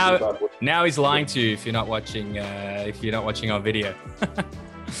best way. Now he's lying to you if you're not watching on video.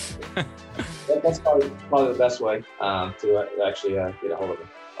 That's probably the best way to actually get a hold of him,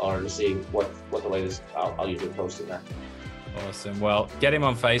 or to see what the latest. I'll usually post it there. Awesome. Well, get him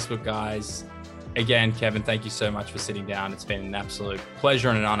on Facebook, guys. Again, Kevin, thank you so much for sitting down. It's been an absolute pleasure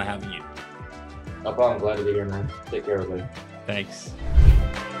and an honor having you. No problem. Glad to be here, man. Take care, everybody. Thanks.